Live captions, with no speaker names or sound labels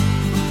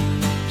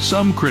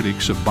Some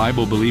critics of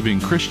Bible-believing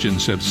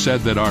Christians have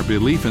said that our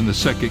belief in the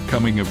second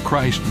coming of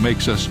Christ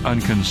makes us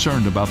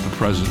unconcerned about the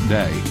present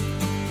day.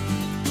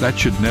 That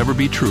should never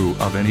be true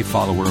of any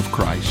follower of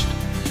Christ.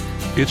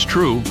 It's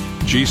true,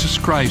 Jesus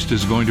Christ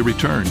is going to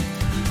return.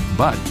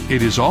 But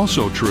it is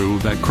also true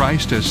that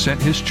Christ has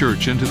sent His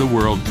church into the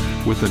world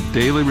with a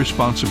daily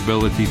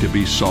responsibility to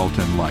be salt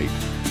and light.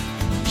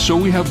 So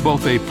we have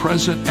both a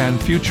present and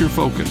future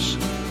focus.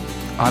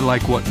 I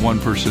like what one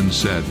person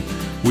said.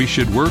 We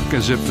should work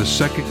as if the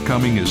second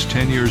coming is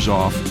 10 years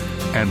off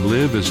and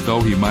live as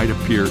though He might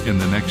appear in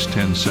the next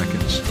 10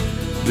 seconds.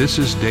 This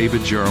is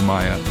David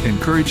Jeremiah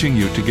encouraging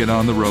you to get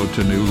on the road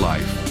to new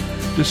life.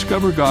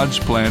 Discover God's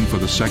plan for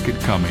the second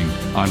coming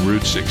on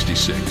Route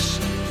 66.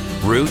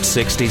 Route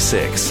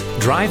 66,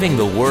 driving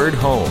the word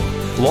home.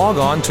 Log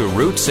on to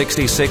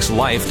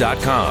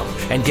Route66Life.com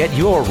and get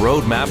your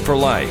roadmap for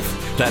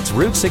life. That's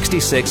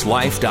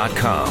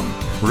Route66Life.com.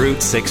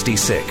 Route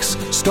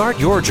 66. Start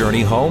your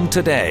journey home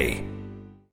today.